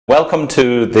Welcome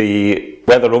to the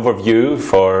weather overview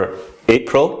for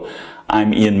April.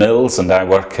 I'm Ian Mills and I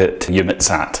work at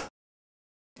EUMETSAT.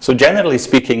 So generally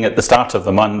speaking, at the start of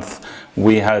the month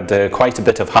we had quite a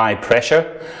bit of high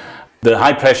pressure. The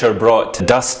high pressure brought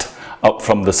dust up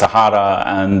from the Sahara,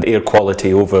 and air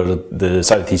quality over the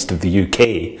southeast of the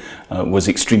UK was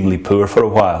extremely poor for a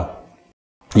while.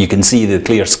 You can see the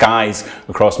clear skies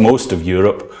across most of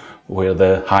Europe where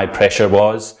the high pressure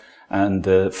was,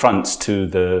 and fronts to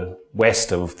the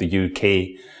west of the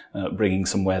UK bringing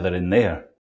some weather in there.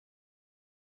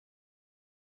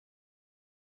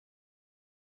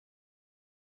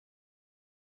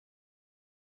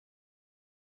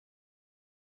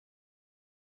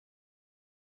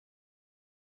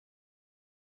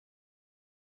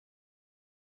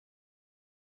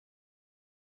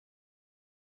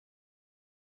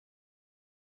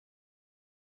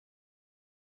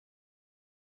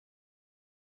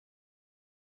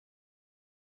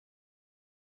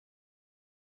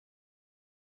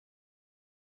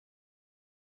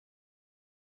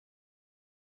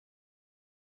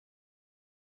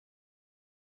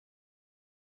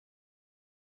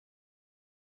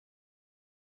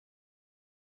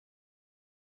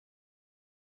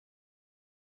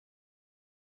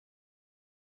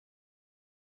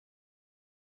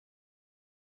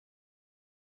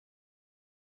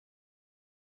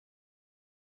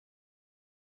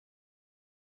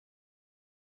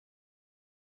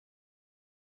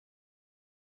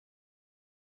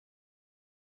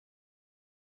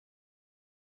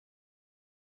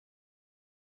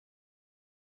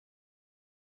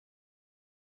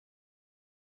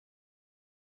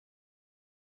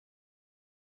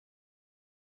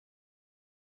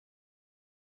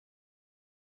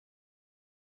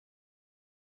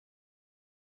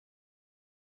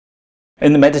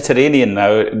 In the Mediterranean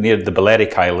now, near the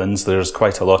Balearic Islands, there's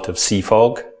quite a lot of sea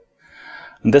fog,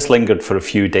 and this lingered for a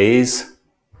few days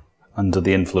under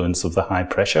the influence of the high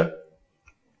pressure.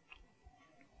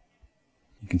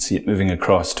 You can see it moving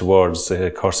across towards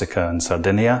Corsica and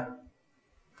Sardinia.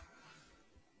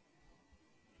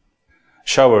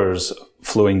 Showers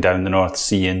flowing down the North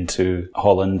Sea into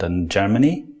Holland and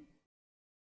Germany.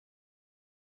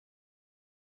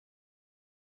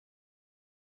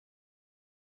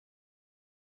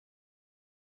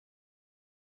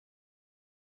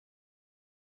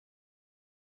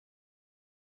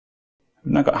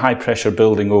 We've now got high pressure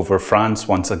building over France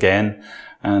once again,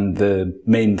 and the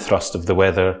main thrust of the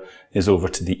weather is over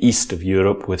to the east of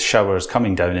Europe, with showers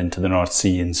coming down into the North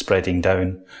Sea and spreading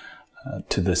down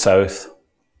to the south.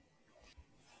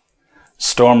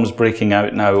 Storms breaking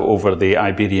out now over the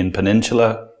Iberian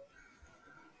Peninsula.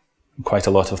 Quite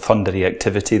a lot of thundery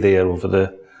activity there over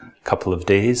the couple of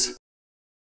days.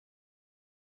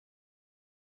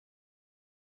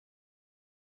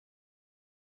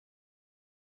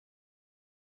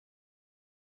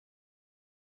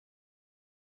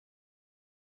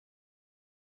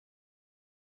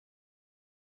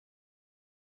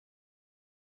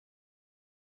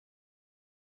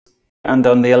 And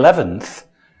on the 11th,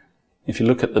 if you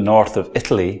look at the north of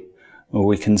Italy,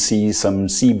 we can see some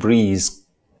sea breeze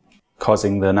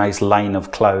causing the nice line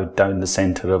of cloud down the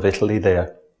centre of Italy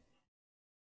there.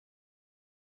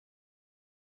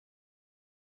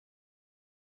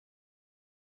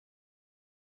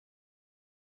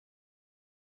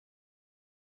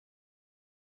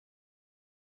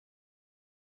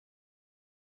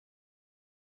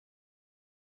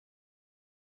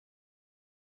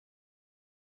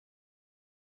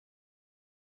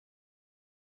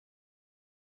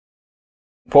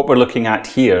 What we're looking at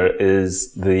here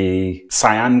is the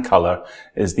cyan colour,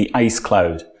 is the ice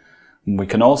cloud. We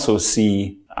can also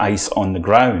see ice on the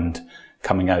ground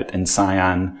coming out in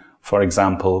cyan, for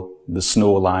example, the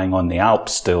snow lying on the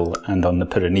Alps still, and on the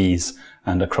Pyrenees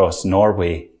and across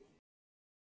Norway.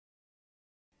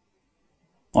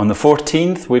 On the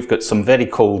 14th, we've got some very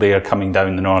cold air coming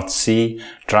down the North Sea,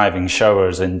 driving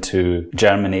showers into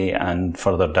Germany and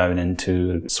further down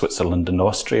into Switzerland and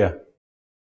Austria.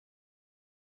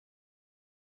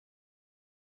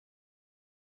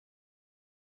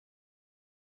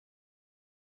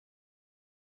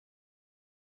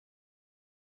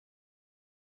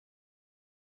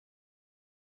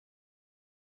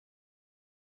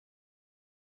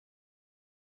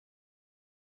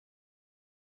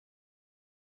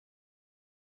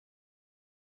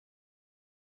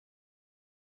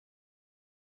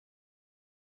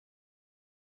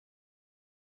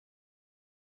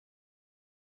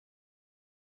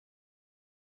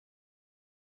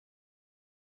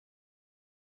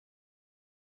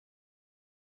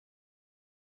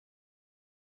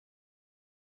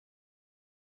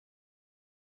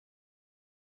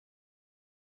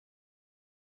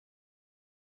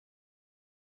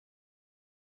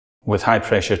 With high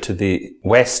pressure to the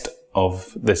west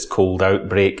of this cold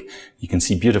outbreak, you can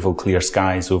see beautiful clear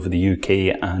skies over the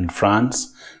UK and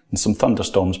France, and some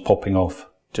thunderstorms popping off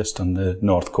just on the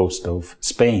north coast of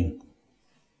Spain.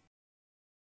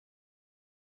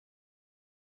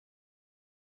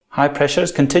 High pressure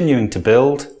is continuing to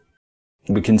build.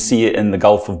 We can see it in the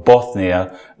Gulf of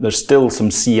Bothnia. There's still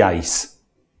some sea ice,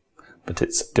 but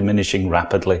it's diminishing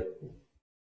rapidly.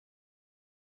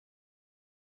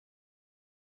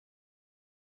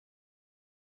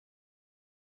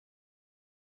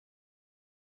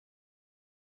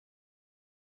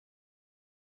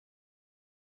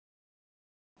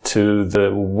 To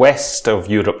the west of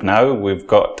Europe now, we've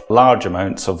got large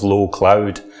amounts of low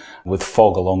cloud with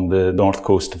fog along the north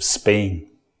coast of Spain.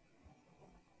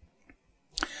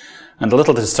 And a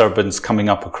little disturbance coming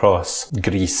up across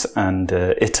Greece and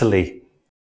Italy.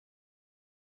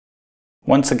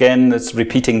 Once again, this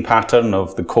repeating pattern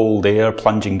of the cold air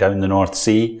plunging down the North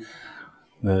Sea.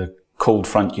 The cold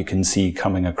front you can see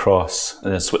coming across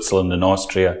Switzerland and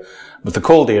Austria, with the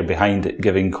cold air behind it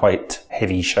giving quite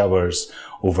heavy showers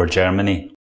over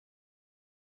Germany.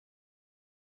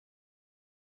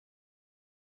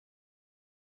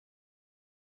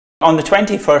 On the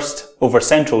 21st, over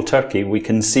central Turkey, we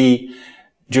can see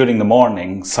during the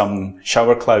morning some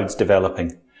shower clouds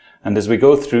developing. And as we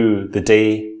go through the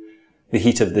day, the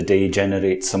heat of the day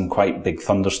generates some quite big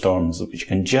thunderstorms, which you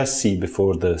can just see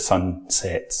before the sun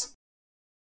sets.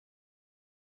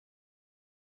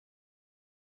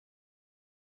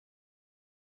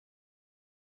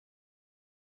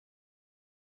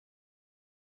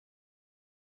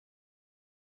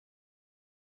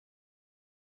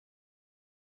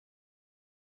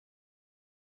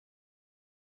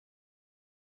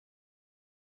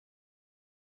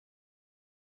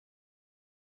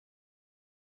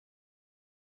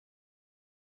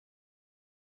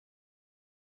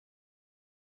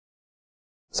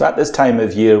 So at this time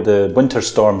of year, the winter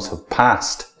storms have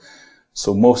passed,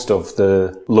 so most of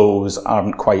the lows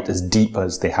aren't quite as deep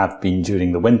as they have been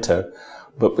during the winter,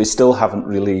 but we still haven't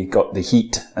really got the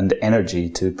heat and energy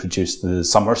to produce the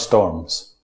summer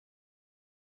storms.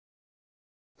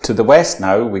 To the west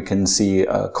now, we can see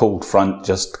a cold front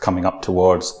just coming up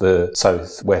towards the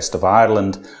southwest of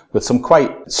Ireland, with some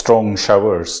quite strong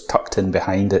showers tucked in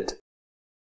behind it.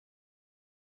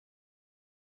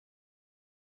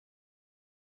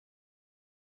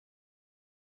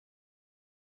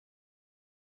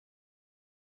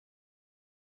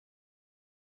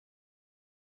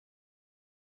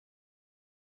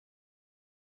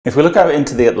 If we look out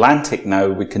into the Atlantic now,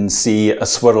 we can see a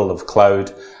swirl of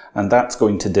cloud, and that's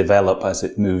going to develop as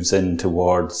it moves in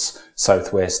towards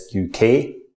southwest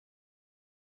UK.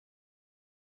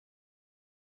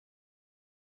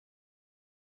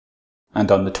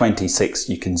 And on the 26th,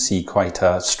 you can see quite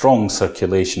a strong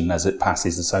circulation as it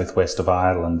passes the southwest of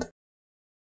Ireland.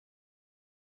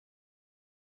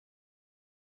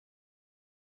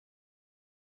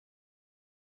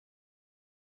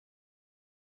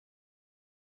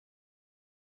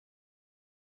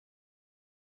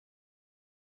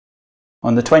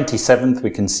 On the 27th,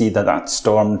 we can see that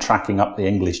storm tracking up the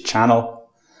English Channel,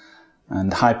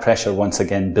 and high pressure once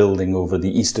again building over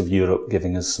the east of Europe,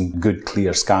 giving us some good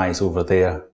clear skies over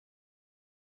there.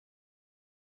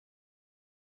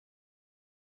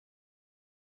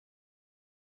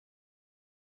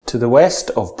 To the west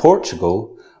of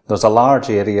Portugal, there's a large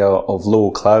area of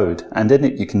low cloud, and in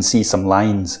it you can see some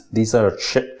lines. These are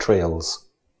ship trails.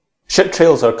 Ship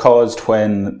trails are caused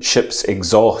when ships'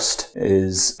 exhaust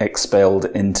is expelled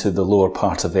into the lower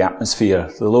part of the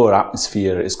atmosphere. The lower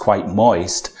atmosphere is quite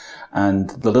moist,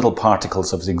 and the little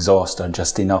particles of exhaust are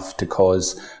just enough to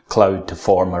cause cloud to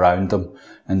form around them,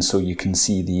 and so you can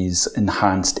see these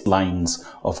enhanced lines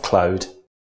of cloud.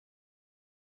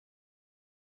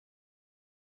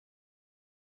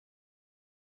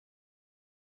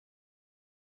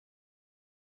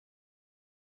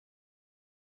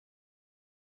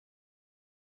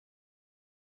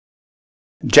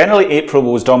 Generally, April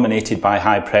was dominated by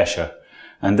high pressure,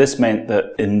 and this meant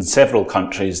that in several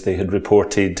countries they had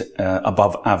reported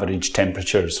above average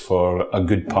temperatures for a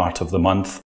good part of the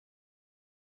month.